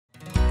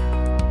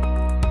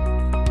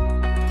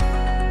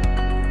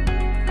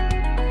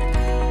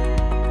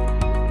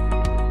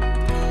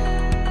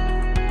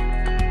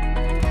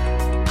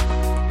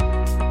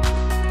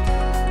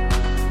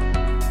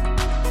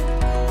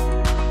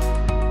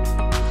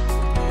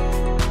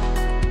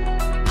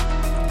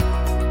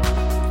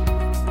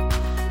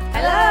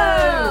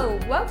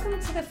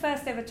the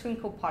first ever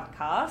Twinkl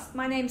podcast.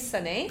 My name's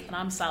Sunny. And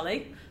I'm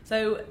Sally.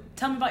 So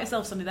tell me about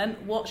yourself, Sunny, then.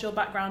 What's your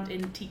background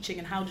in teaching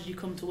and how did you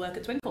come to work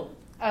at Twinkl?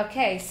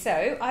 Okay,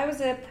 so I was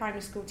a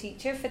primary school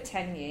teacher for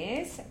 10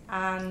 years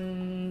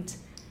and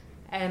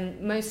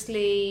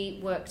mostly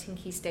worked in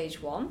Key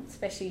Stage 1,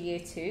 especially Year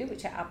 2,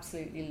 which I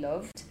absolutely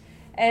loved.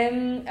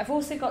 I've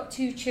also got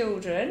 2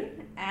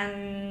 children,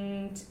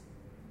 and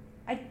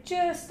I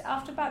just,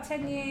 after about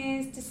 10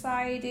 years,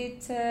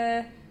 decided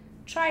to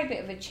try a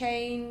bit of a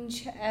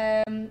change.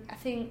 I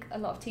think a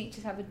lot of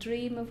teachers have a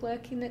dream of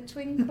working at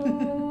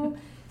Twinkl.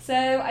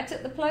 So I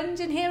took the plunge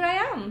and here I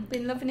am.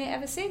 Been loving it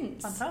ever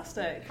since.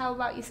 Fantastic. How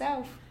about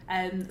yourself?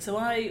 So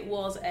I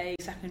was a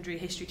secondary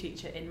history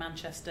teacher in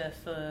Manchester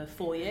for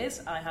 4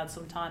 years. I had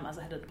some time as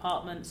a head of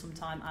department, some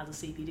time as a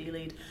CPD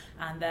lead,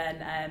 and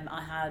then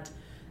I had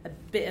a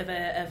bit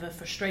of a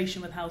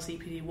frustration with how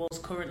CPD was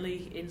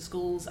currently in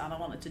schools, and I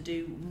wanted to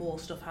do more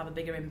stuff, have a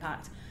bigger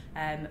impact.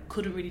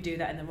 Couldn't really do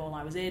that in the role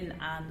I was in,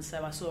 and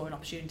so I saw an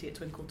opportunity at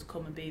Twinkl to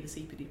come and be the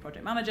CPD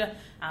project manager,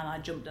 and I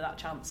jumped at that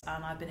chance,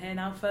 and I've been here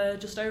now for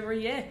just over a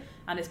year,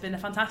 and it's been a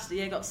fantastic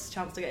year. Got a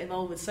chance to get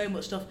involved with so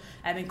much stuff,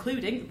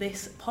 including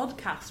this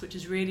podcast, which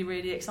is really,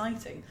 really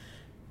exciting.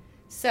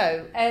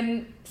 So,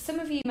 some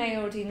of you may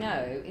already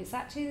know, it's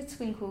actually the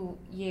Twinkl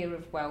Year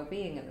of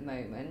Wellbeing at the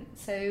moment.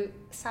 So,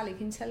 Sally,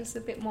 can you tell us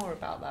a bit more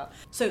about that?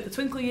 So, the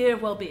Twinkl Year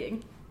of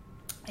Wellbeing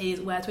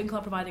is where Twinkl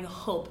are providing a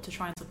hub to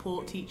try and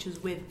support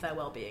teachers with their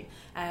wellbeing.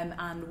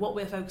 And what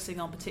we're focusing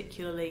on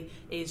particularly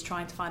is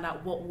trying to find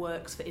out what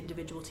works for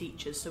individual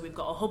teachers. So we've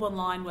got a hub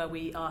online where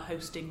we are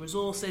hosting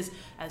resources.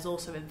 There's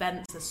also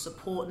events, there's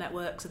support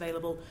networks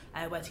available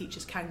where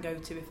teachers can go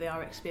to if they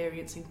are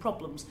experiencing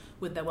problems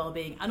with their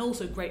wellbeing, and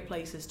also great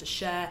places to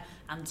share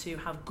and to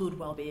have good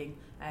wellbeing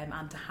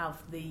and to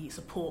have the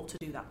support to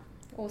do that.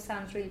 All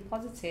sounds really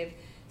positive.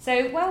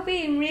 So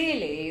wellbeing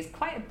really is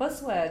quite a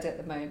buzzword at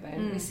the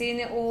moment. We're seeing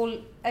it all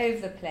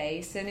over the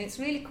place, and it's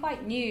really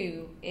quite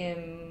new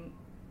in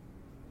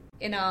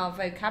our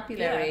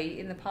vocabulary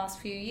in the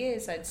past few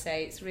years, I'd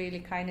say. It's really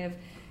kind of...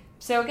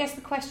 So I guess the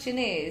question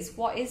is,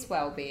 what is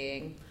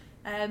wellbeing?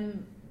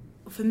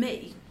 For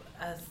me,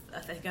 I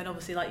think, and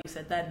obviously like you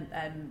said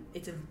then,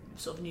 it's a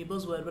sort of new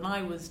buzzword. When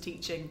I was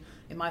teaching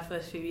in my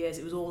first few years,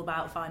 it was all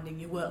about finding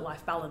your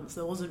work-life balance.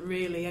 There wasn't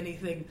really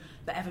anything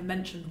that ever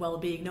mentioned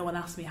well-being. No one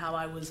asked me how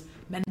I was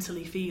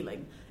mentally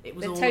feeling. It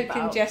was the all token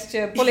about...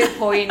 gesture, bullet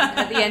point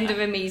at the end of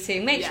a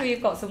meeting. Make sure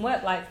you've got some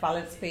work-life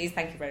balance, please.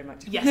 Thank you very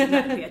much. Yes,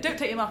 exactly. Don't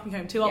take your marking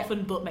home too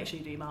often, but make sure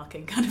you do your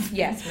marking, kind of thing.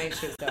 Yes, make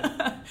sure it's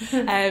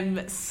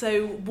done.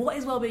 So what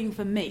is well-being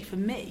for me? For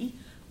me,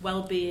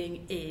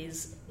 well-being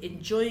is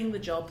enjoying the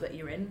job that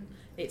you're in.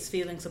 It's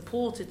feeling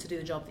supported to do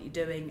the job that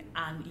you're doing,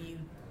 and you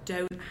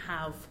don't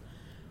have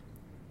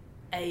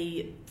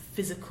a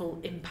physical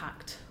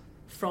impact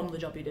from the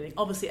job you're doing.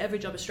 Obviously, every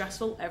job is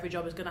stressful. Every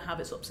job is going to have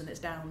its ups and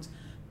its downs.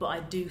 But I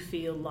do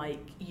feel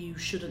like you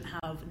shouldn't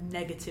have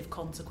negative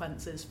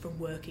consequences from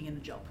working in a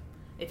job,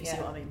 if you see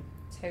what I mean.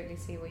 Totally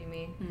see what you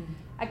mean.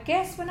 I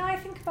guess when I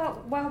think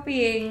about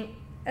well-being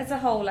as a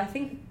whole, I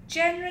think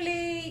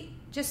generally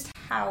just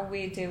how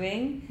we're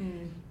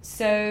doing.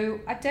 So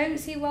I don't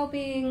see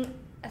well-being...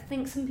 I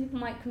think some people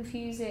might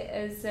confuse it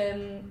as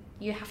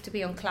you have to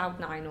be on cloud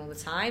 9 all the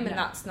time, and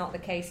that's not the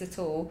case at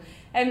all.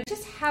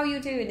 Just how you're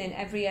doing in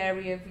every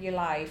area of your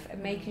life,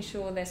 and making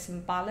sure there's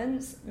some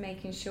balance,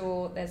 making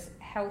sure there's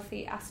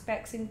healthy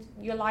aspects in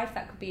your life.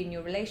 That could be in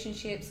your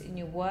relationships, in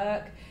your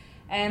work,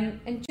 and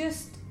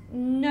just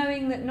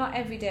knowing that not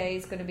every day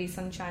is going to be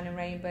sunshine and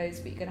rainbows,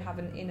 but you're going to have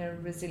an inner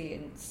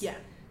resilience. Yeah.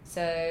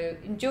 So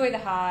enjoy the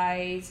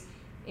highs,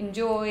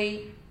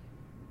 enjoy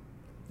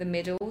the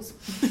middles,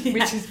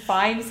 which is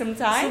fine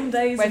sometimes. Some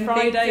days, when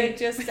Friday,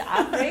 things are just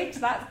average,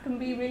 that can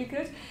be really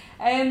good.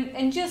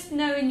 And just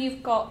knowing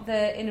you've got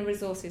the inner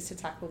resources to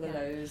tackle the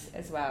lows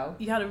as well.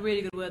 You had a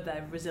really good word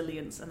there,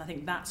 resilience, and I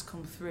think that's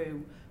come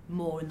through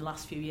more in the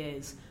last few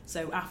years.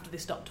 So after they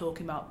stopped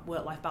talking about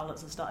work-life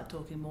balance and started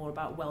talking more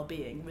about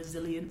well-being,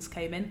 resilience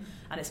came in,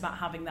 and it's about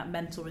having that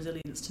mental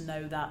resilience to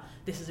know that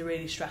this is a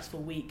really stressful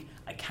week,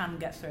 I can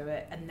get through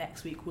it, and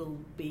next week will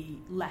be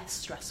less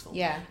stressful.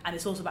 Yeah. And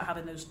it's also about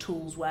having those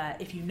tools where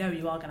if you know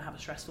you are going to have a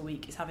stressful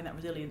week, it's having that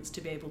resilience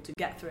to be able to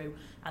get through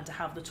and to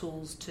have the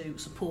tools to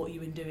support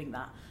you in doing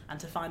that, and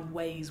to find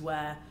ways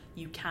where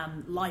you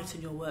can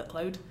lighten your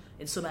workload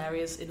in some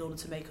areas in order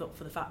to make up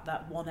for the fact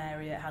that one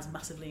area has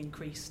massively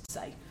increased,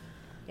 say.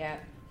 Yeah.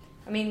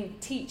 I mean,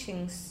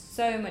 teaching,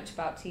 so much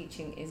about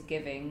teaching is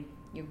giving.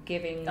 You're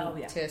giving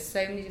to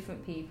so many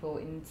different people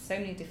in so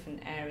many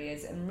different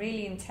areas, and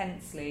really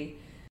intensely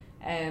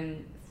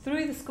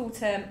through the school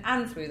term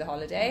and through the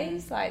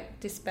holidays. Like,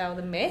 dispel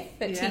the myth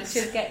that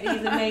teachers get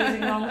these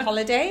amazing long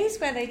holidays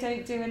where they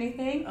don't do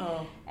anything.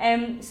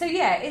 So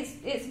yeah,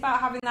 it's about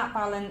having that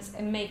balance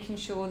and making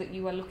sure that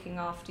you are looking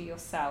after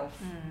yourself.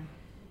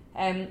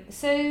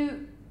 So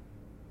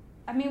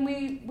I mean,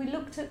 we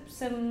looked at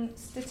some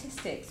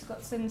statistics. We've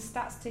got some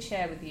stats to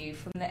share with you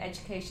from the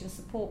Education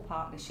Support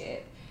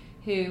Partnership,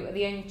 who are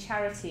the only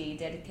charity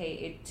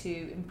dedicated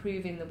to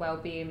improving the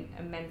wellbeing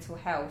and mental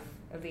health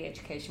of the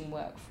education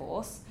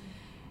workforce.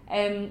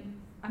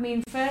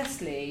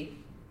 Firstly,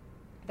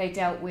 they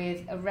dealt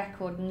with a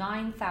record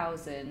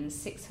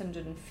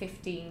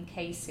 9,615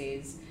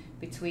 cases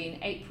between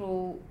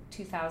April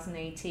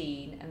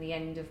 2018 and the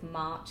end of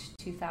March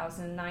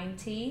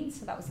 2019.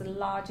 So that was the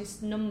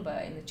largest number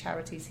in the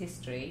charity's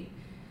history.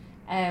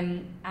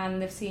 And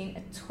they've seen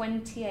a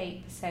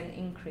 28%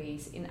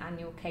 increase in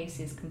annual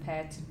cases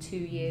compared to 2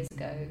 years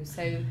ago.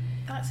 So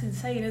that's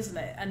insane, isn't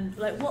it? And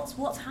like,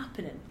 what's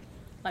happening?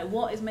 Like,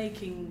 what is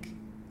making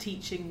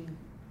teaching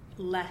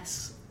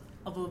less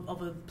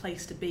of a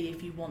place to be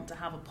if you want to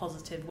have a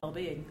positive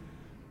well-being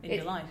in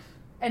your life?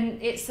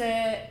 And it's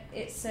a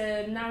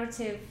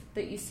narrative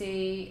that you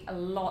see a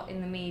lot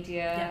in the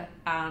media,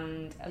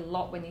 and a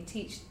lot when you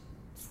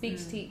speak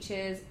to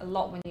teachers, a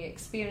lot when you're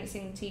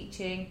experiencing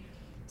teaching.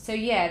 So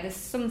there's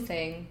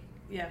something.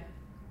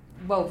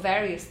 Well,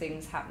 various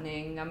things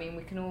happening. I mean,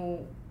 we can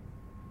all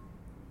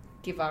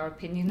give our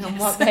opinion on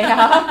what they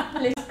are,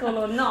 political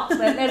or not,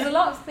 but there's a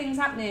lot of things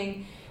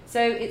happening.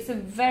 So it's a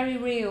very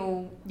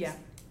real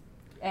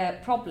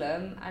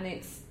problem, and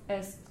it's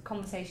a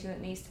conversation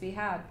that needs to be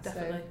had.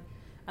 Definitely. So.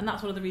 And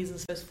that's one of the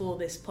reasons for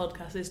this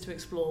podcast, is to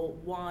explore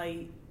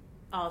why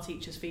are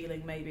teachers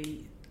feeling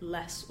maybe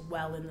less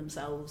well in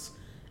themselves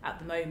at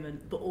the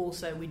moment, but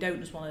also we don't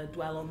just want to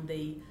dwell on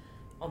the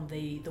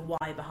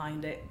why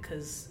behind it,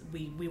 because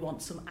we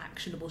want some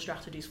actionable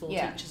strategies for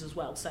teachers as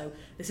well. So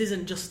this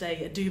isn't just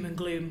a doom and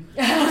gloom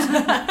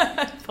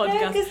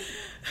podcast. No,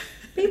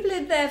 people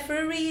are there for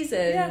a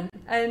reason,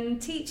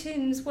 and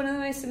teaching's one of the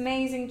most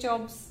amazing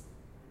jobs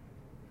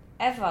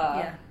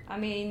ever. I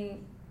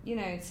mean,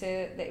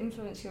 the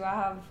influence you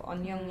have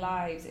on young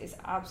lives is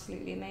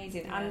absolutely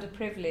amazing, and a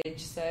privilege.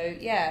 So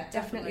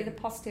definitely the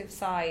positive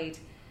side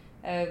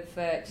of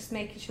just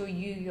making sure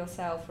you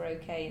yourself are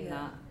okay in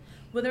that.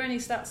 Were there any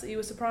stats that you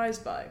were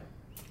surprised by?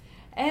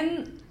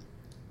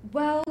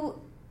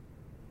 Well,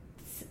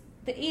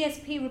 the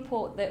ESP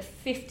report that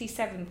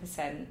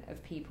 57%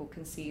 of people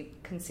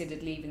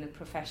considered leaving the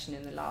profession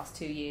in the last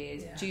 2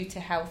 years due to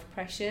health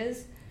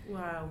pressures.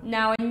 Wow.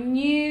 Now, I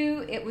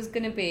knew there was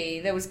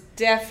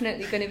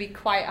definitely going to be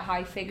quite a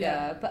high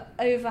figure, but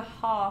over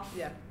half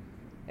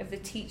of the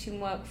teaching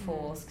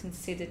workforce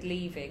considered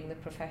leaving the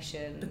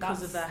profession.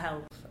 Because of their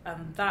health.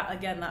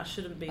 That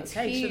shouldn't be the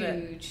case, should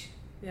it?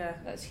 Yeah.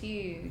 That's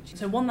huge.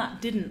 So one that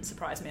didn't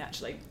surprise me,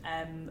 actually,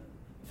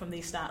 from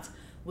these stats,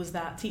 was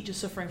that teachers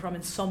suffering from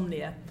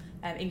insomnia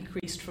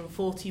increased from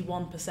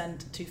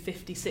 41% to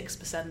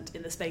 56%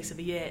 in the space of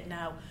a year.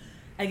 Now,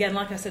 again,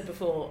 like I said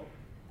before,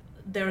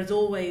 there's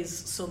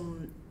always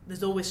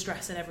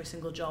stress in every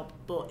single job,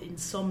 but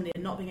insomnia,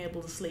 not being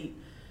able to sleep,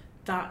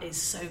 that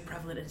is so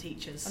prevalent in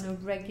teachers on a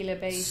regular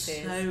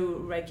basis. So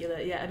regular,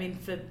 I mean,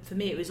 for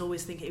me, it was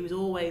always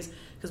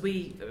because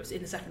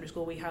in the secondary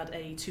school we had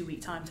a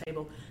 2-week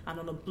timetable, and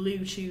on a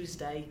Blue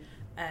Tuesday,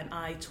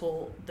 I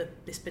taught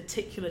this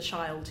particular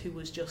child who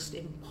was just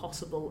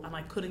impossible, and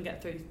I couldn't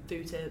get through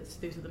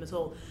to them at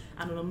all.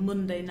 And on a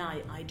Monday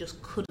night, I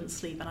just couldn't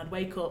sleep, and I'd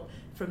wake up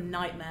from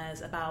nightmares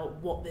about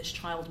what this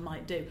child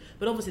might do.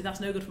 But obviously that's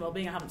no good for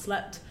wellbeing. I haven't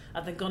slept.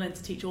 I've then gone in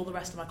to teach all the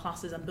rest of my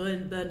classes and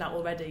burned out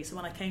already. So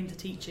when I came to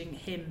teaching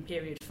him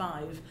period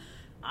 5,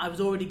 I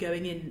was already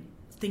going in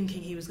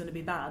thinking he was going to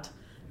be bad.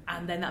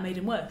 And then that made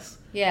him worse.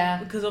 Yeah.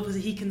 Because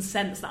obviously he can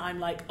sense that I'm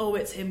like, oh,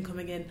 it's him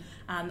coming in.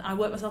 And I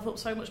worked myself up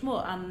so much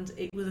more. And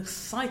it was a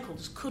cycle,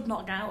 just could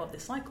not get out of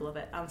this cycle of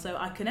it. And so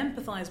I can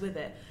empathise with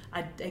it.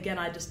 I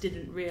just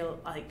didn't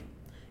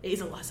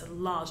it's a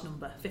large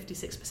number,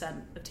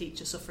 56% of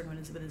teachers suffering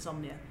with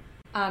insomnia.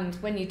 And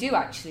when you do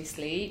actually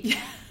sleep,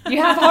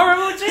 you have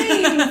horrible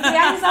dreams, the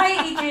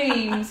anxiety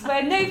dreams,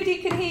 where nobody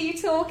can hear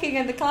you talking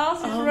and the class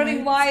is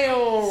running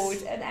wild,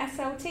 and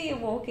SLT are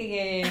walking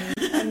in,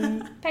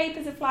 and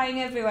papers are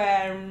flying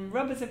everywhere, and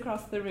rubbers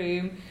across the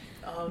room.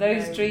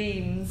 Those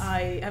dreams.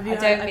 I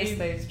don't miss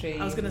those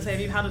dreams. I was going to say,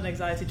 have you had an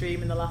anxiety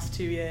dream in the last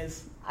 2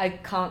 years? I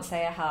can't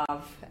say I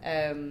have,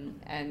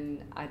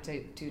 and I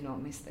do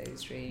not miss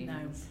those dreams.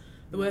 No.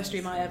 The worst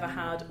dream I ever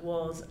had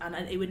was, and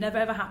it would never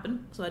ever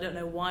happen, so I don't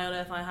know why on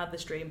earth I had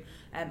this dream,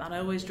 and I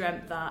always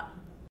dreamt that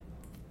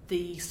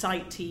the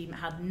site team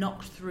had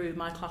knocked through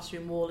my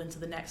classroom wall into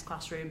the next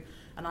classroom,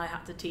 and I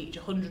had to teach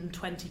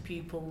 120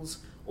 pupils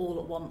all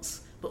at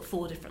once, but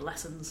 4 different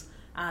lessons.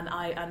 And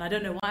I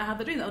don't know why I had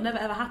the dream. That would never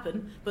ever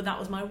happen, but that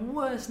was my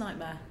worst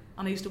nightmare.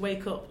 And I used to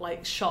wake up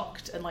like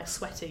shocked and like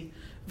sweaty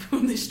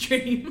from this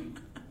dream.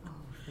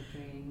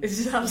 It's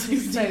just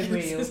absolutely so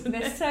real.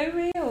 They're so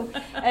real.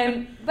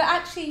 But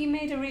actually, you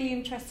made a really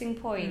interesting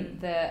point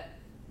that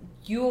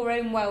your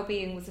own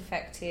well-being was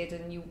affected,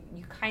 and you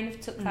kind of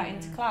took that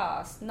into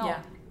class,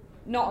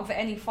 not of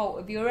any fault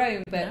of your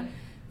own, but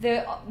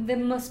there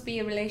must be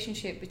a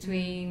relationship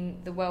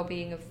between the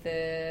well-being of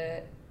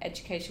the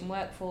education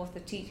workforce, the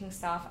teaching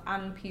staff,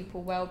 and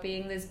pupil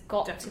well-being. There's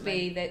got to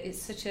be that.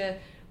 It's such a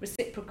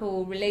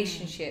reciprocal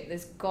relationship.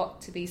 There's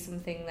got to be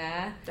something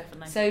there.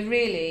 Definitely. So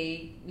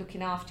really,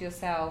 looking after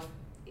yourself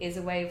is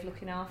a way of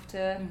looking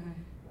after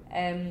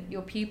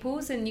your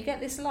pupils, and you get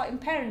this a lot in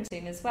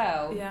parenting as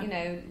well. Yeah. You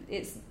know,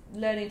 it's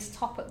learning to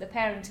top up the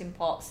parenting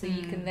pot so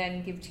you can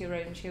then give to your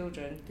own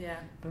children. Yeah.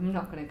 But I'm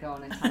not going to go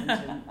on a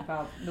tangent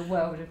about the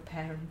world of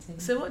parenting.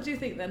 So what do you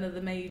think then are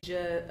the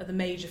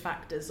major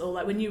factors, or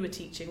like when you were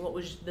teaching, what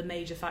was the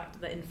major factor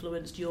that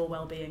influenced your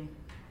well-being?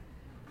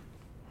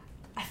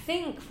 I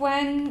think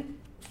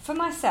for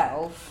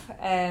myself,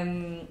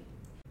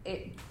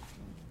 it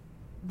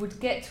would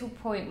get to a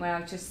point where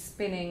I was just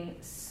spinning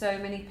so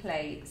many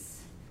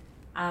plates,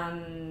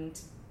 and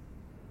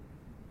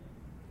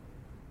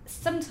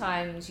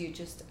sometimes you're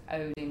just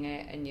owning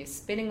it and you're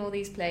spinning all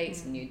these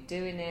plates and you're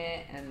doing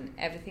it and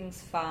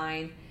everything's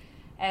fine.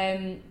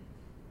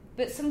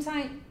 But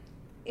sometimes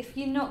if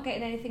you're not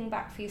getting anything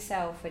back for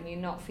yourself and you're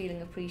not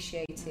feeling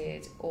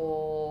appreciated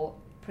or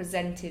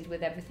presented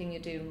with everything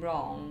you're doing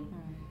wrong,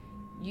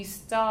 you're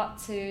still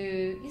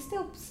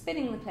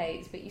spinning the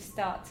plates, but you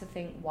start to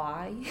think,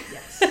 why?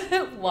 Yes.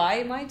 Why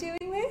am I doing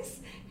this?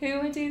 Who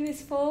am I doing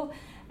this for?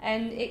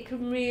 And it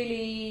can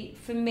really,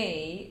 for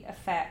me,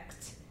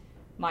 affect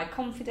my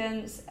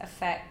confidence,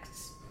 affect,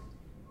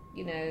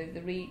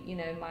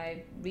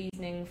 my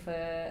reasoning for,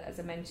 as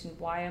I mentioned,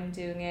 why I'm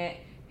doing it,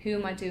 who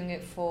am I doing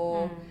it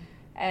for?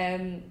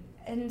 And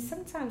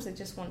sometimes I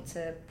just want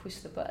to push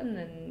the button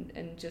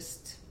and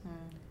just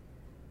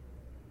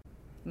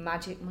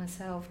magic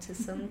myself to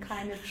some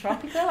kind of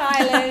tropical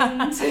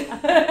island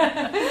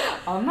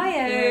on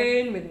my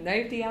own with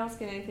nobody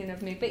asking anything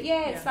of me. But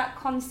it's that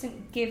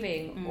constant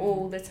giving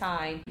all the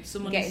time,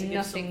 someone getting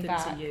needs to give nothing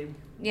something back. to you.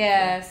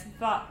 Yes,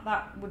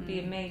 that would be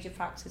a major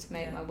factor to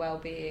make my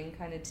well-being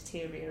kind of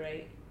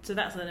deteriorate. So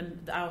that's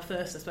our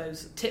first, I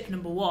suppose, tip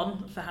number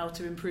one for how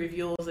to improve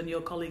yours and your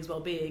colleagues'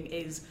 well-being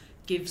is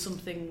give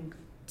something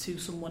to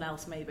someone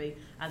else maybe.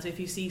 And so if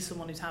you see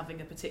someone who's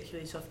having a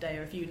particularly tough day,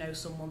 or if you know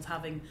someone's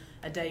having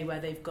a day where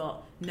they've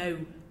got no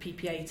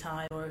PPA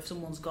time, or if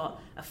someone's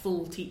got a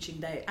full teaching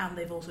day and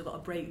they've also got a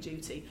break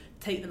duty,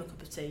 take them a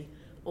cup of tea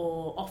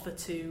or offer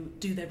to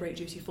do their break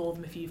duty for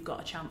them if you've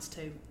got a chance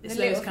to. It's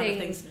the those little kind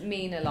things of things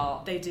mean a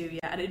lot. They do, yeah.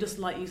 And it just,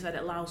 like you said,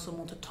 it allows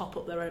someone to top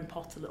up their own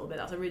pot a little bit.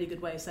 That's a really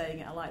good way of saying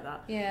it. I like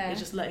that. Yeah. It's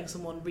just letting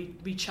someone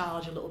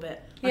recharge a little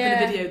bit. Like in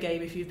a video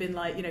game, if you've been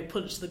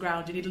punched to the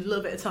ground, you need a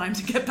little bit of time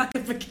to get back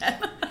up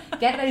again.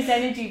 Get those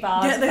energy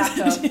bars back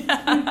up.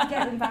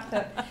 Get them back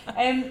up.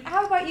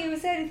 How about you?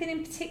 Was there anything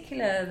in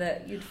particular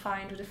that you'd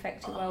find would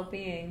affect your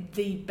well-being?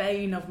 The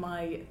bane of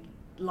my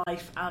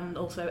life, and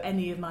also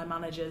any of my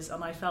managers,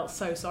 and I felt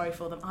so sorry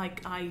for them.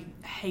 I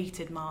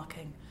hated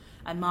marking,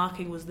 and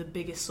marking was the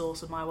biggest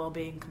source of my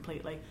well-being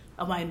completely,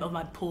 of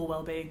my poor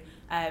well-being.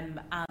 And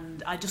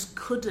I just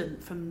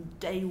couldn't, from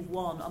day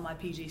one on my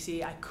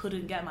PGCE, I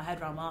couldn't get my head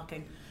around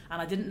marking.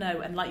 And I didn't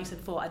know, and like you said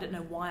before, I didn't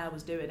know why I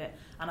was doing it.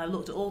 And I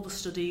looked at all the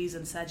studies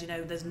and said,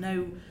 there's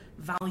no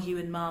value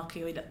in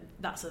marking. I mean,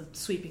 that's a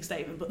sweeping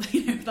statement, but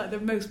like the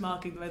most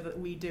marking, the way that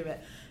we do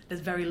it, there's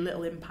very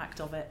little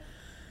impact of it.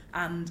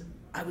 And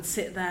I would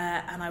sit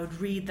there and I would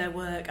read their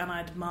work and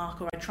I'd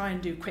mark, or I'd try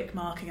and do quick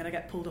marking and I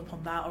get pulled up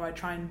on that, or I'd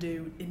try and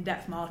do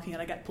in-depth marking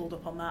and I get pulled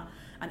up on that.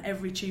 And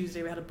every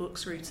Tuesday we had a book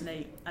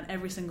scrutiny, and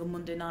every single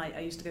Monday night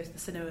I used to go to the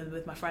cinema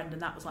with my friend,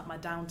 and that was like my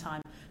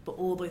downtime. But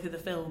all the way through the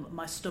film,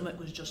 my stomach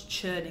was just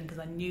churning because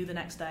I knew the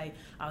next day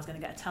I was going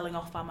to get a telling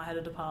off by my head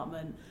of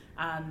department,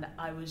 and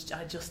I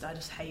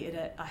just hated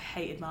it. I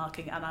hated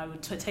marking, and I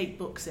would take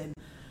books in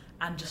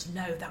and just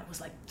know that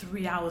was like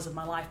 3 hours of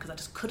my life because I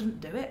just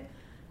couldn't do it.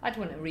 I'd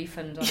want a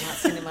refund on that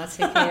cinema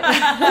ticket.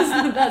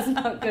 That's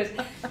not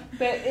good.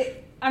 But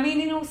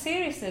in all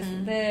seriousness,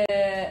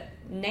 the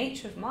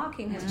nature of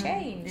marking has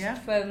changed. Yeah.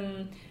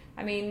 From,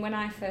 when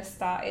I first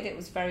started, it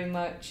was very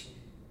much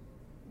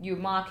you're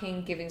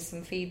marking, giving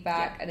some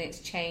feedback, and it's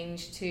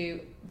changed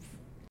to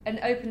an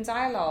open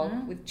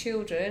dialogue with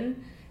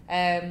children,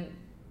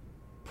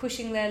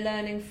 pushing their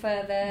learning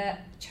further,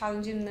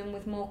 challenging them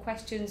with more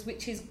questions,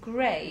 which is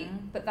great,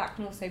 but that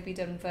can also be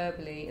done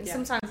verbally, and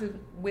sometimes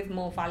with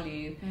more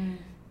value.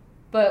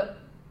 But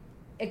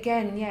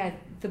again,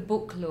 the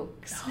book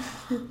looks.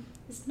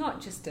 It's not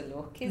just a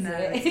look, is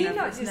it? You're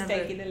not just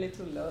taking a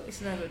little look.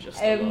 It's never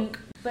just a look.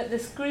 But the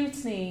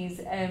scrutinies,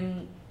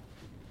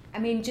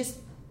 just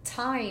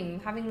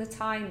having the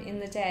time in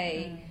the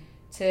day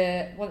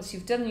to, once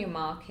you've done your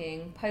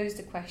marking, posed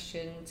a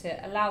question,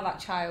 to allow that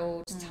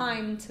child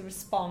time to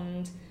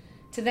respond,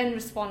 to then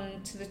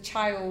respond to the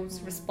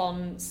child's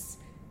response,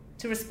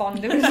 to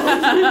respond and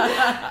respond.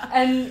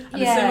 and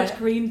there's so much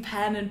green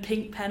pen and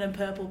pink pen and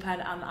purple pen,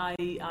 and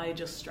I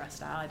just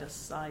stressed out.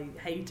 I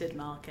hated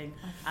marking,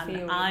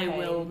 I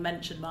will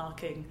mention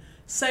marking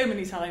so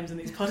many times in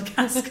these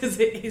podcasts because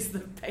it is the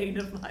pain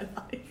of my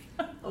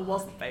life. Or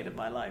was the pain of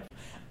my life.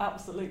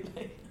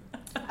 Absolutely.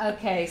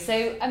 Okay,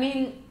 so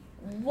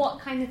what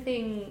kind of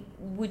thing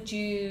would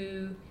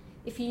you,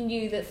 if you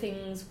knew that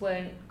things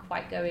weren't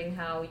quite going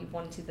how you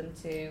wanted them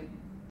to,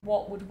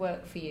 what would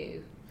work for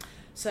you?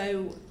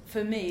 So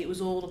for me, it was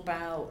all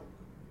about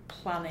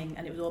planning,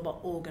 and it was all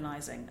about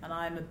organising. And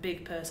I'm a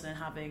big person in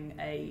having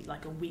a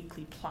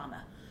weekly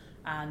planner.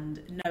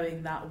 and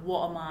knowing that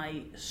what are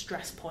my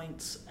stress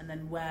points, and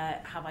then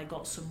where have I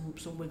got some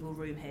wiggle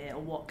room here,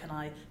 or what can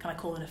I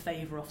call in a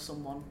favour off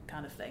someone,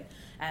 kind of thing.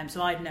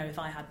 So I'd know if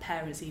I had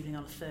parents' evening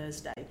on a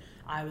Thursday,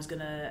 I was going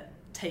to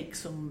take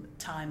some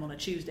time on a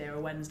Tuesday or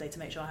a Wednesday to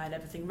make sure I had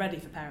everything ready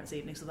for parents'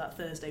 evening, so that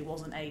Thursday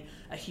wasn't a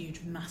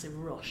huge massive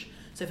rush.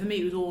 So for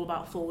me it was all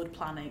about forward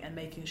planning and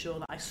making sure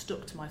that I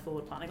stuck to my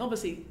forward planning.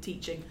 Obviously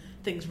teaching,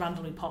 things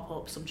randomly pop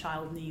up, some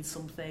child needs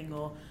something,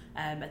 or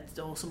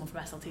someone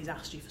from SLT's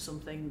asked you for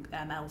something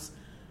else,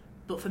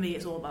 but for me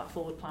it's all about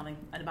forward planning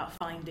and about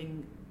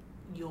finding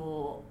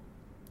your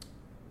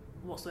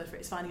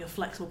finding your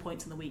flexible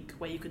points in the week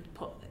where you could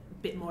put a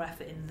bit more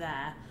effort in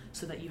there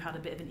so that you had a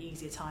bit of an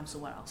easier time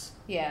somewhere else.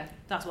 Yeah,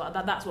 that's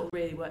what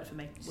really worked for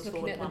me. Just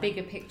looking at the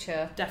bigger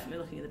picture. Definitely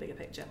looking at the bigger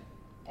picture.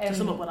 To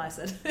sum up what I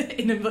said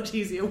in a much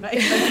easier way.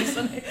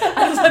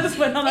 I just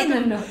went on in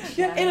a nutshell.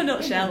 Yeah, in a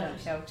nutshell.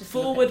 Just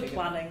forward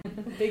planning,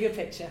 bigger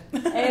picture.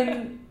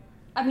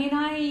 I mean,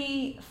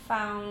 I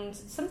found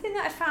something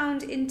that I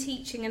found in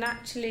teaching and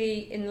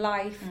actually in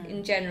life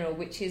in general,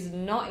 which is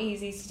not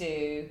easy to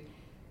do,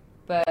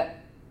 but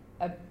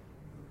a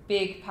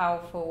big,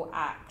 powerful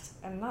act,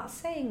 and that's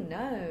saying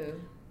no.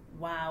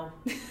 Wow.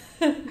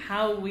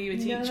 How were you a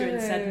teacher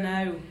and said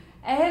no?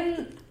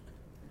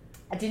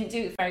 I didn't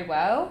do it very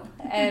well,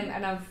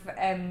 and I've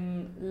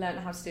learned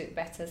how to do it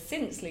better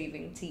since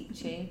leaving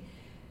teaching.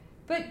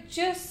 But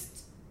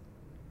just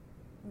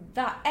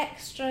that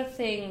extra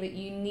thing that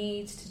you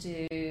need to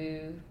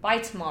do by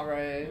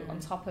tomorrow on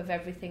top of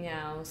everything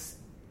else,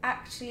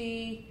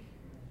 actually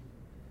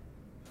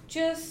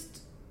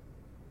just,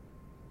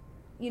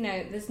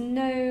 there's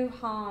no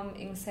harm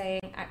in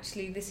saying,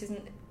 actually, this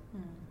isn't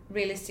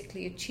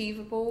realistically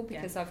achievable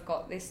because I've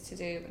got this to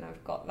do and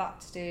I've got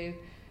that to do.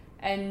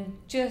 And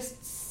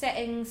just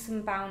setting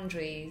some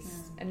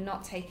boundaries and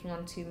not taking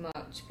on too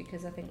much,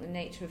 because I think the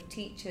nature of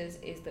teachers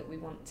is that we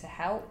want to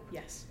help.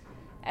 Yes.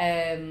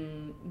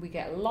 We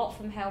get a lot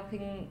from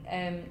helping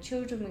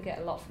children, we get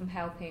a lot from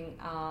helping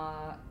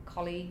our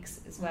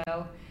colleagues as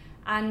well,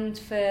 and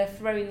for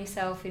throwing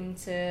yourself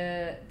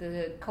into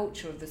the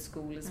culture of the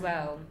school as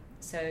well.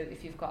 So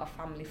if you've got a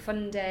family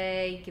fun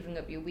day, giving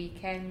up your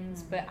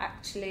weekends, but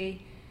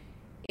actually...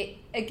 It,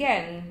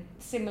 again,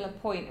 similar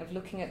point of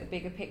looking at the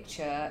bigger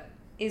picture,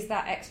 is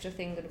that extra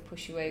thing going to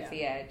push you over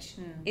the edge?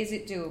 Is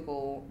it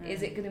doable?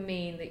 Is it going to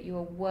mean that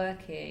you're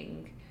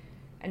working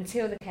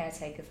until the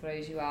caretaker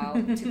throws you out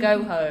to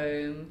go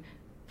home,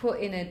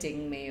 put in a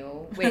ding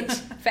meal, which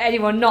for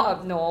anyone not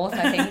up north,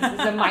 I think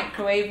is a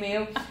microwave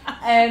meal.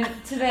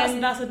 To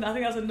then I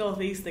think that's a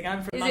northeast thing.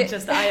 I'm from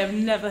Manchester. I have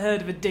never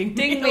heard of a ding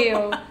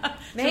meal.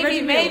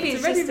 Maybe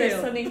it's just a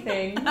sunny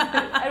thing.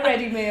 A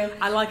ready meal.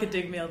 I like a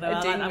ding meal though.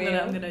 I'm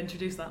going to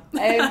introduce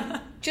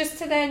that. Just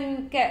to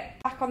then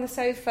get back on the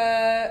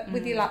sofa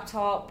with your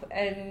laptop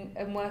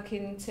and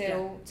working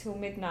till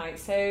midnight.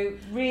 So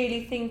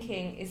really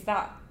thinking, is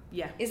that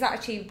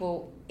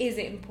achievable? Is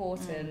it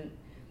important?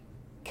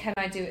 Can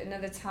I do it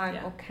another time,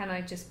 or can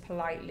I just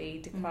politely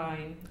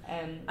decline?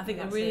 I think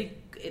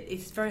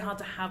it's very hard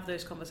to have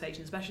those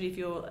conversations, especially if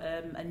you're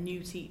a new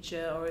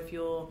teacher or if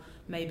you're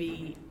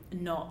maybe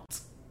not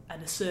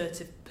an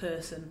assertive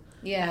person.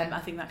 I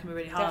think that can be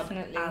really hard.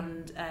 Definitely.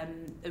 And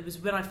it was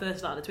when I first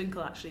started at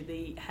Twinkl, actually,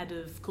 the head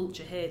of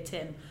culture here,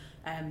 Tim,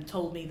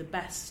 told me the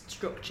best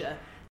structure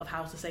of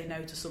how to say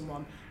no to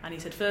someone. And he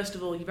said, first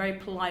of all, you very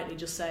politely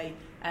just say,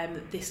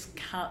 this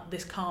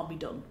can't be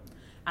done.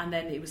 And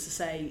then it was to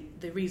say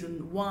the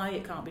reason why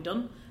it can't be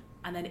done,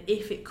 and then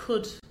if it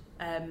could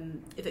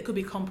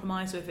be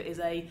compromised, so if it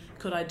is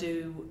could I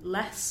do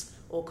less,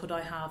 or could I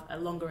have a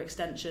longer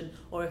extension,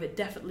 or if it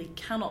definitely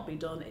cannot be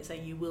done, it's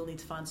saying you will need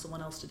to find someone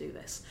else to do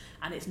this.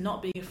 And it's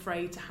not being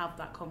afraid to have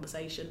that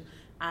conversation,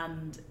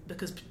 and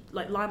because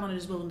like line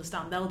managers will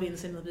understand, they'll be in a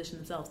similar position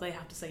themselves. They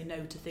have to say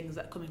no to things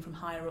that are coming from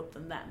higher up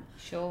than them.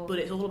 Sure. But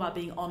it's all about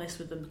being honest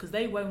with them, because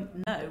they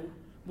won't know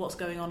what's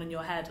going on in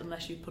your head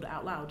unless you put it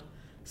out loud.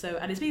 So,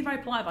 and it's being very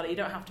polite about it. You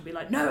don't have to be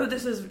like, no,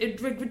 this is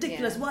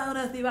ridiculous. Why on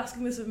earth are you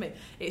asking this of me?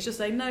 It's just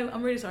saying, no,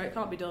 I'm really sorry, it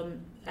can't be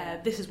done.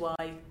 This is why.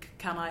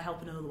 Can I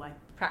help in another way?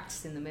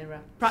 Practice in the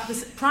mirror.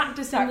 Practice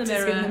in the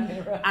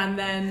mirror, and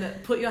then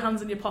put your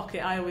hands in your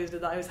pocket. I always did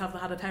that. I always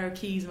had a pair of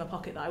keys in my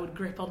pocket that I would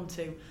grip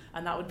onto,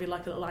 and that would be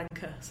like a little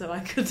anchor, so I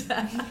could, so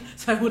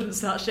I wouldn't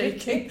start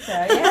shaking. So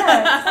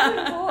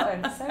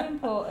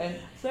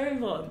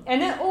important. And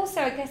then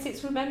also, I guess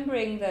it's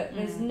remembering that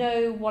there's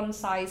no one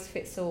size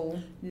fits all.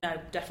 No,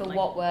 definitely. For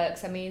what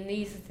works. I mean,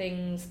 these are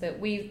things that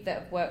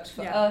have worked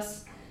for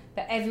us,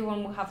 but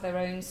everyone will have their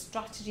own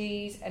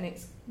strategies, and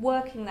it's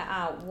working that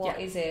out. What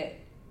is it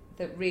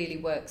that really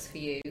works for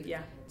you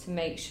to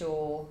make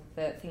sure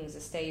that things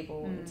are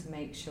stable and to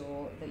make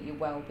sure that your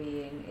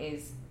well-being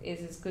is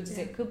as good as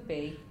it could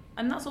be.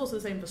 And that's also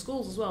the same for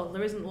schools as well.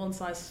 There isn't one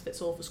size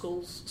fits all for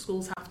schools.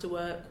 Schools have to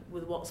work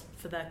with what's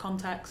for their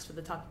context, for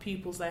the type of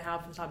pupils they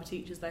have, for the type of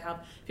teachers they have.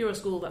 If you're a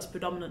school that's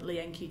predominantly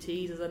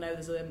NQTs, as I know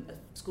there's a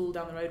school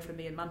down the road from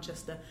me in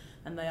Manchester,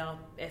 and I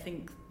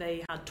think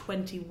they had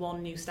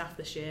 21 new staff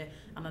this year,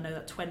 and I know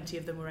that 20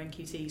 of them were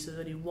NQTs, so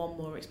there's only one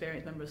more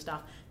experienced member of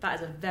staff. That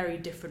is a very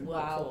different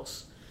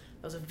workforce. Wow.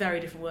 That was a very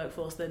different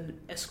workforce than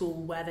a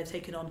school where they've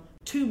taken on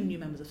 2 new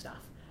members of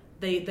staff.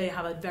 They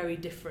have a very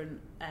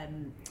different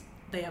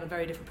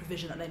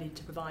provision that they need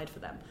to provide for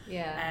them.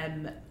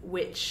 Yeah.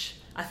 Which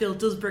I feel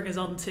does bring us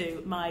on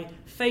to my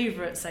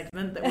favourite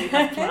segment that we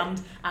have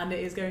planned, and it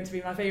is going to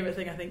be my favourite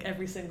thing I think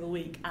every single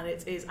week, and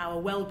it is our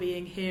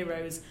wellbeing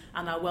heroes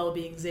and our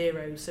wellbeing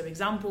zeros. So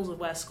examples of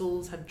where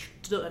schools have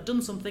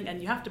done something,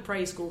 and you have to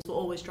praise schools for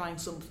always trying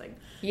something.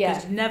 Yeah.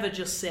 Because you never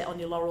just sit on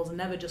your laurels and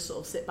never just sort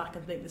of sit back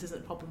and think this isn't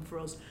a problem for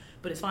us,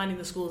 but it's finding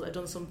the schools that have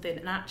done something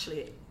and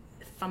actually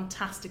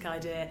fantastic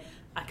idea.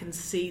 I can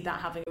see that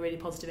having a really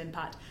positive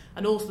impact.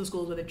 And also the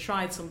schools where they've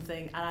tried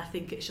something and I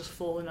think it's just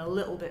fallen a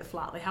little bit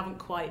flat. They haven't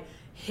quite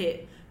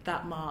hit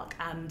that mark.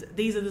 And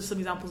these are some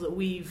examples that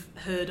we've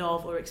heard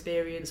of or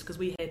experienced, because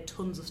we hear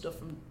tons of stuff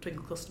from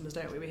Twinkl customers,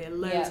 don't we? We hear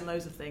loads and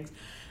loads of things.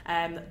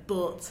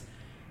 But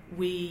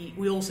we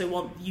also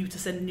want you to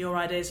send in your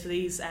ideas for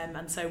these,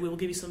 and so we will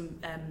give you some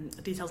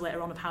details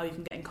later on of how you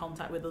can get in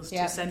contact with us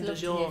to send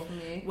us your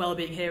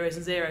wellbeing heroes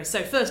and zeros.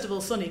 So first of all,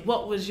 Sunny,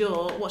 what's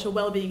your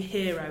wellbeing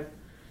hero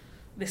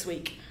this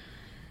week?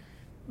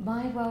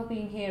 My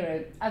wellbeing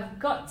hero, I've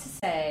got to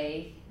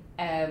say,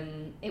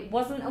 it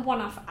wasn't a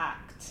one-off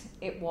act,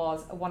 it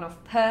was a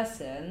one-off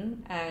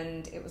person,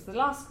 and it was the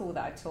last school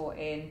that I taught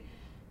in,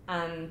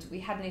 and we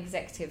had an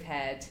executive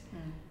head,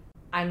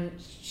 and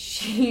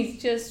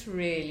she's just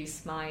really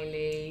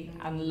smiley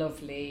and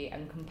lovely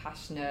and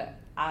compassionate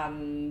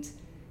and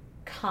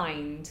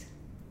kind,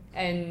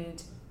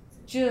 and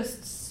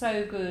just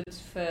so good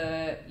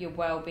for your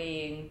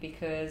well-being,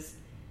 because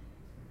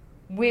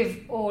with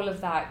all of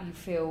that you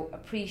feel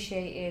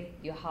appreciated,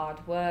 your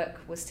hard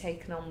work was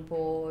taken on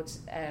board,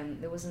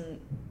 there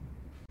wasn't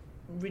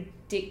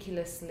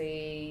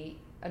ridiculously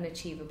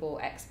unachievable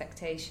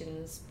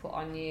expectations put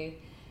on you,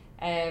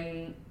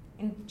 and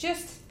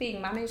just being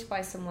managed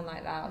by someone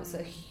like that was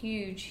a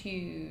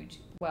huge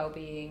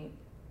well-being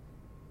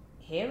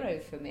hero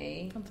for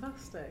me.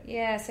 Fantastic.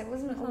 Yeah, so it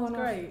wasn't that sounds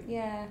great.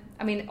 Yeah,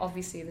 I mean,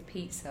 obviously the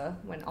pizza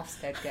when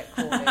Ofsted get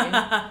called in,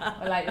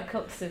 or like the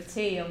cups of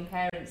tea on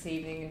parents'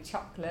 evening and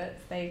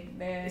chocolates.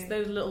 It's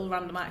those little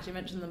random acts, you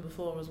mentioned them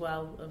before as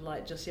well, of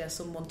like just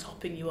someone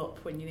topping you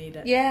up when you need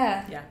it.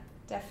 Yeah,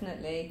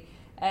 definitely.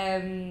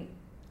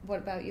 What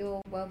about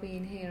your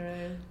wellbeing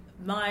hero?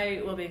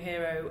 My wellbeing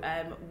hero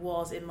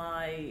was in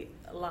my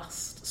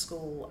last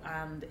school,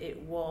 and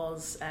it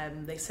was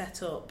they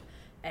set up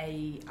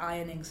a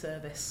ironing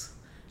service.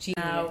 Genius.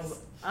 Now,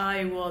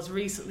 I was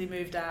recently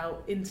moved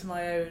out into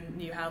my own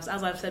new house.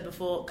 As I've said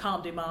before,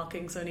 can't do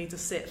marking, so I need to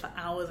sit for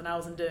hours and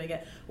hours and doing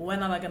it.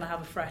 When am I going to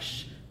have a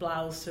fresh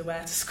blouse to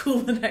wear to school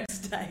the next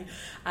day?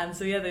 And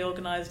so they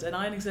organised an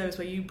ironing service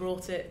where you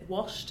brought it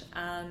washed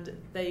and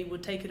they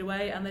would take it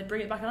away and they'd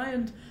bring it back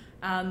ironed.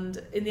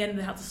 And in the end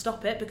they had to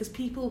stop it because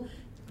people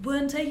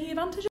weren't taking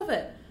advantage of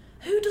it.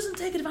 Who doesn't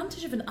take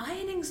advantage of an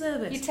ironing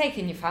service? You'd take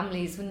in your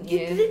families, wouldn't you?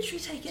 You'd literally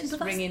take it in. Just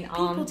bring in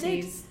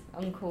aunties,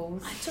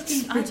 uncles.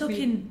 I took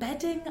in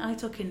bedding, I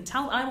took in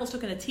towel. I almost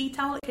took in a tea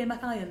towel that came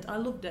back ironed. I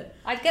loved it.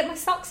 I'd get my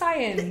socks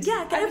ironed.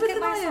 Yeah, get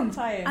everything ironed.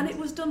 And it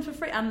was done for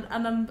free. And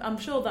I'm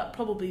sure that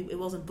probably it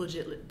wasn't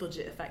budget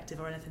effective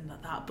or anything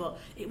like that, but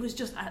it was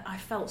just, I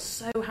felt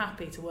so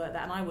happy to work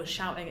there, and I was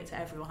shouting it to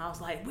everyone. I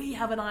was like, we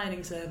have an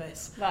ironing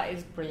service. That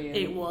is brilliant.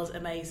 It was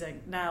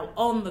amazing. Now,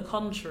 on the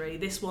contrary,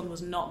 this one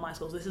was not my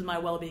school. This is my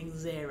wellbeing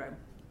zero.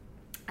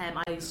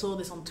 I saw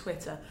this on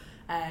Twitter.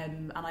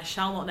 And I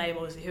shall not name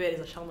obviously who it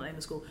is, I shall not name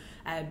the school,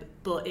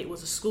 but it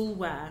was a school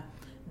where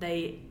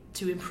they,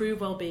 to improve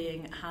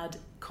wellbeing, had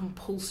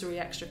compulsory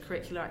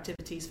extracurricular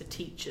activities for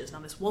teachers. Now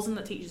this wasn't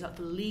that teachers had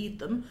to lead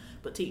them,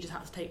 but teachers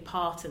had to take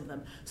part in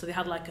them. So they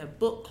had like a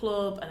book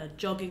club and a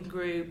jogging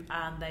group,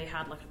 and they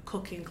had like a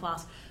cooking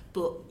class,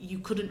 but you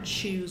couldn't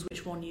choose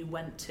which one you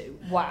went to.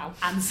 Wow.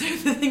 And so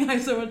the thing I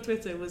saw on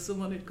Twitter was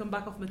someone who'd come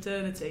back off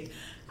maternity,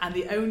 and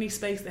the only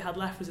space they had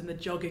left was in the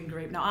jogging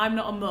group. Now, I'm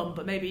not a mum,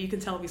 but maybe you can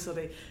tell me,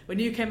 Sunny, when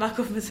you came back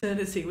off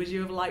maternity, would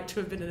you have liked to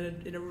have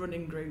been in a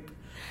running group?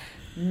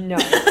 No.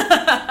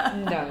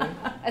 No.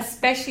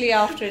 Especially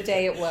after a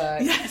day at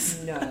work.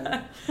 Yes.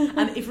 No.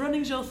 And if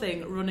running's your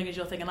thing, running is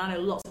your thing. And I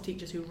know lots of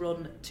teachers who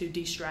run to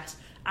de-stress.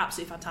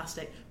 Absolutely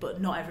fantastic, but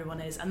not everyone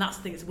is, and that's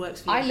the thing, it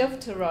works for you. I love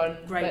to run,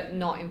 Great. But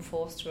not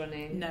enforced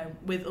running. No,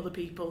 with other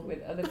people.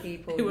 With other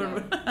people, who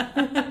no.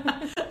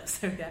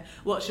 So yeah,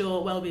 what's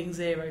your wellbeing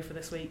zero for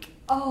this week?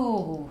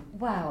 Oh,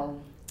 well,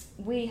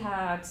 we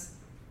had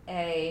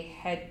a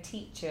head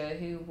teacher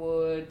who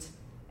would,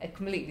 a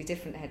completely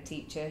different head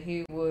teacher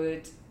who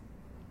would,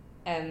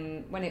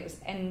 when it was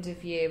end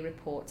of year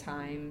report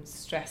time,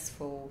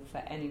 stressful for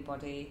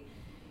anybody,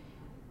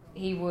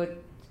 he would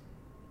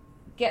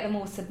get them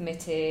all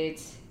submitted,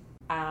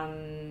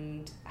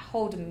 and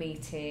hold a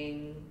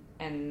meeting,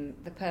 and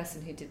the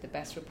person who did the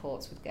best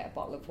reports would get a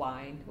bottle of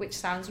wine, which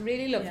sounds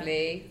really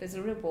lovely. Yeah. There's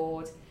a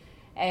reward.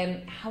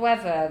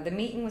 However, the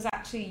meeting was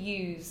actually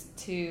used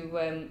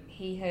to,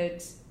 he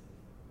had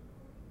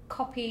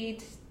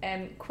copied,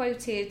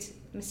 quoted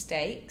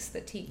mistakes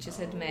that teachers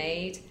had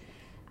made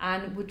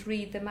and would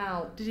read them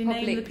out publicly.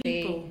 Name the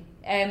people?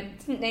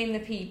 Didn't name the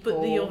people.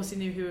 But they obviously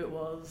knew who it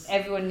was.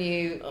 Everyone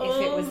knew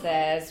if it was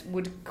theirs,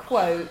 would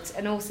quote,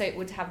 and also it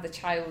would have the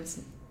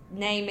child's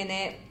name in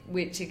it,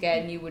 which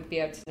again you would be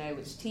able to know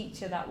which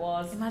teacher that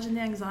was. Imagine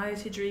the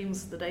anxiety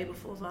dreams the day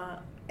before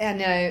that. I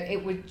know,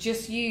 it would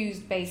just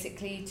used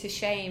basically to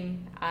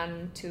shame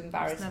and to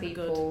embarrass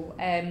people.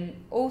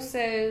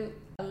 Also,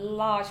 a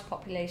large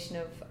population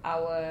of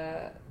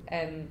our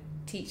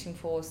teaching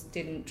force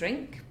didn't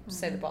drink,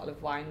 so the bottle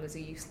of wine was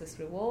a useless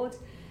reward.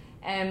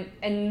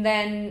 And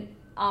then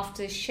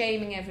after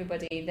shaming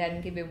everybody,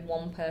 then giving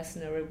one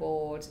person a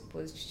reward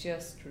was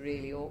just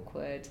really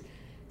awkward.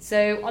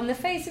 So on the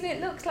face of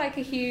it, looks like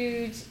a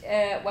huge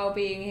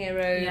wellbeing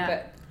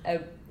hero,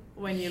 but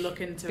when you look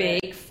into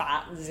big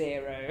fat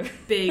zero.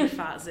 Big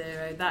fat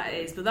zero, that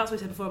is. But that's what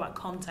I said before about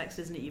context,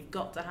 isn't it? You've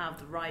got to have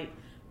the right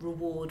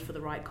reward for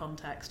the right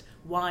context.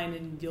 Wine,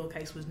 in your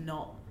case, was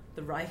not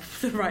the right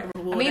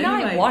reward. I mean,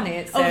 anyway. I won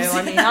it, so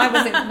I mean, I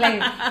wasn't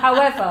complaining.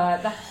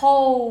 However, the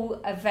whole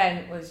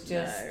event was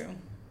just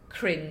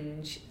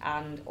cringe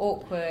and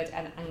awkward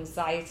and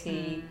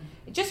anxiety.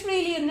 Just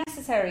really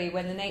unnecessary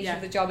when the nature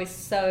of the job is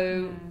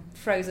so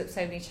throws up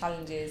so many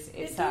challenges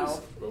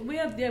itself. We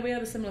had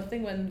a similar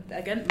thing when,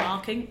 again,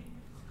 marking.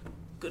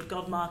 Good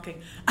God,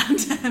 marking.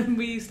 And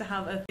we used to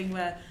have a thing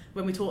where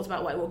when we talked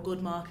about what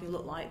good marking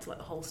looked like to like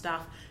the whole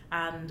staff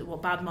and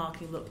what bad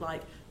marking looked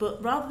like,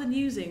 but rather than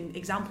using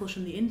examples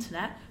from the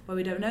internet where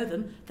we don't know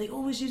them, they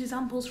always use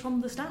examples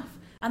from the staff.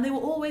 And they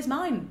were always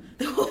mine.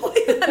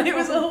 And it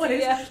was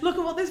always, look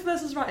at what this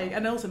person's writing.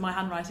 And also my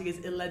handwriting is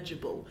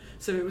illegible.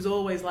 So it was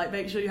always like,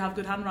 make sure you have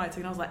good handwriting.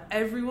 And I was like,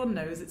 everyone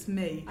knows it's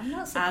me. I'm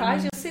not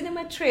surprised. Your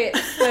cinema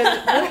trips were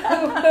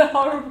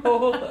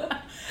horrible.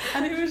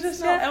 And it was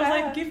just, I was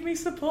like, give me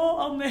support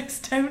on this.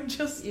 Don't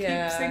just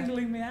keep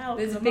singling me out.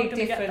 There's a big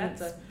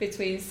difference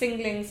between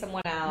singling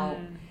someone out,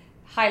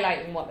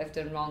 highlighting what they've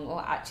done wrong,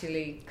 or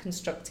actually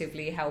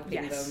constructively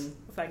helping them.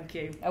 Thank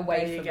you.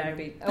 Away from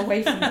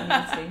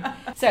the meeting.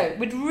 So,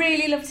 we'd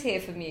really love to hear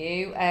from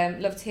you.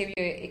 Love to hear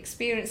your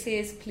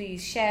experiences.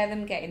 Please share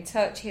them. Get in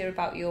touch. Hear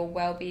about your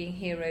wellbeing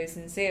heroes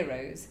and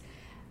zeros.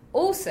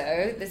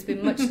 Also, there's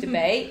been much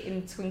debate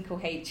in Twinkl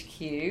HQ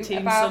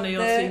Team about Sunny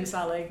or Team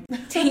Sally.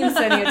 Team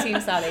Sunny or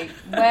Team Sally.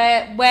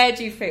 Where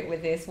do you fit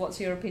with this? What's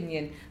your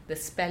opinion? The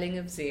spelling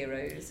of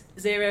zeros.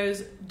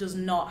 Zeros does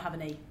not have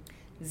an E.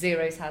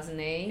 Zeros has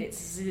an E. It's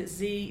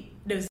Z-E-R-O-S.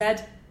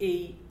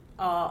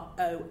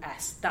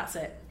 That's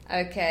it.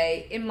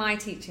 Okay, in my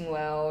teaching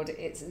world,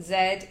 it's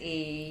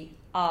Z-E-R-O-E-S.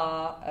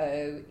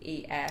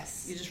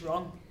 You're just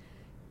wrong.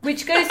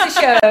 Which goes to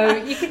show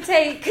you can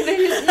take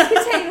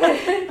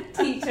the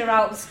teacher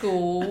out of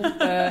school,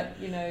 but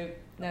no,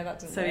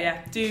 that doesn't work.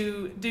 Yeah,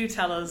 do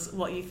tell us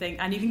what you think,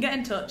 and you can get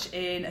in touch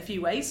in a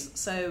few ways.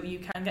 So you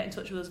can get in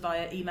touch with us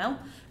via email,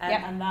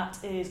 and that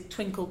is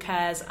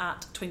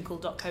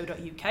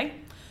twinklcares@twinkl.co.uk,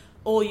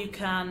 or you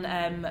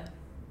can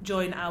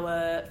join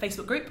our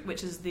Facebook group,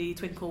 which is the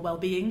Twinkl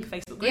Wellbeing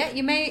Facebook group. Yeah,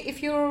 you may,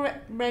 if you're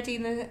already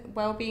in the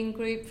Wellbeing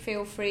group,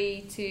 feel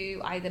free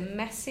to either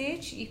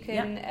message. You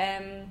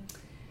can.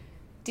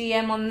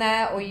 DM on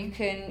there, or you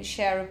can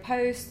share a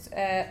post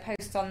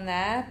on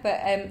there,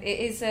 but it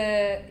is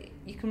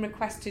you can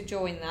request to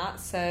join that,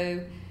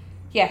 so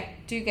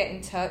do get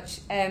in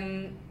touch,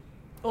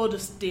 or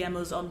just DM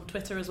us on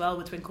Twitter as well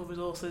with Twinkl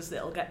Resources.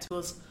 It'll get to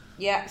us,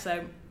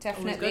 so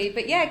definitely.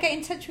 But get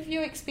in touch with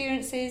your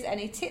experiences,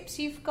 any tips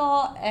you've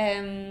got,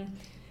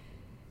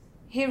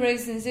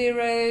 heroes and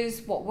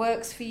zeros, what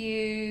works for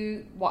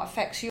you, what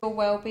affects your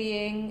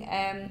well-being.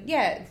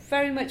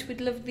 Very much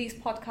would love these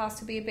podcasts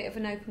to be a bit of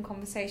an open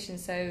conversation.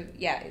 So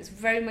it's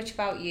very much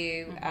about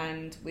you,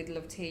 and we'd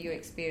love to hear your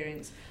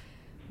experience.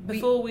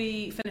 Before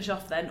we finish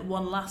off then,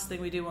 one last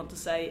thing we do want to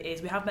say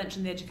is we have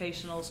mentioned the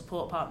Educational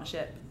Support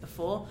Partnership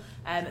before.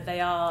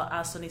 They are,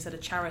 as Sunny said, a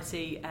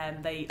charity,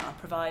 and they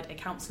provide a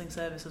counselling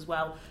service as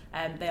well.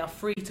 They are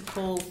free to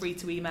call, free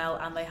to email,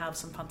 and they have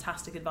some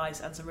fantastic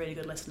advice and some really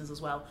good listeners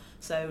as well.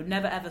 So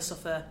never ever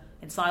suffer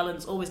in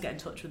silence, always get in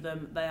touch with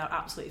them. They are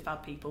absolutely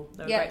fab people.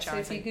 They're a great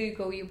charity. So if you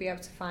Google, you'll be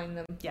able to find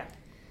them. Yeah.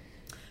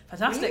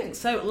 Fantastic. Brilliant.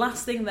 So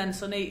last thing then,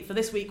 Sunny, for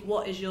this week,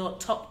 what is your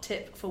top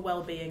tip for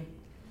well-being?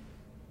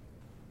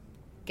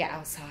 Get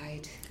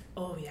outside.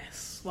 Oh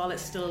yes, while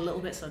it's still a little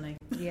bit sunny.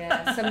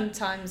 Yeah,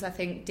 sometimes I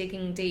think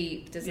digging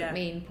deep doesn't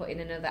mean putting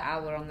another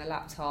hour on the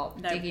laptop.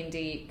 No. Digging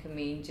deep can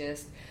mean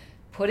just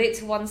put it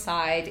to one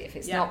side. If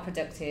it's not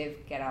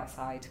productive, get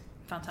outside.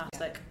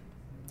 Fantastic.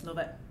 Love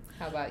it.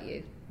 How about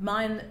you?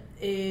 Mine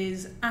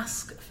is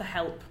ask for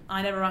help.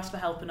 I never ask for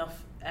help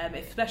enough,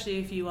 especially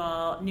if you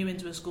are new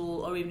into a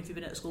school, or even if you've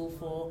been at school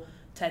for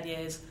 10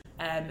 years.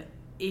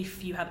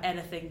 If you have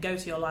anything, go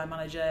to your line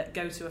manager,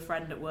 go to a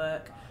friend at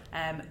work.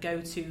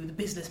 go to the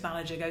business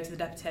manager, go to the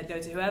deputy head, go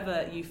to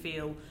whoever you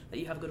feel that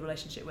you have a good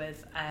relationship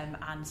with,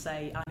 and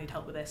say, I need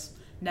help with this.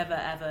 Never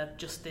ever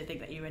just think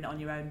that you're in it on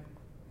your own.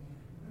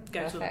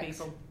 Go to other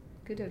people.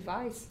 Good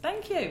advice.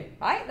 Thank you.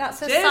 Right,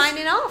 that's us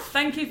signing off.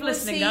 Thank you for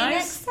listening, guys. See you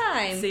next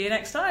time. See you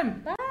next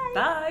time. Bye.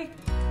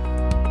 Bye.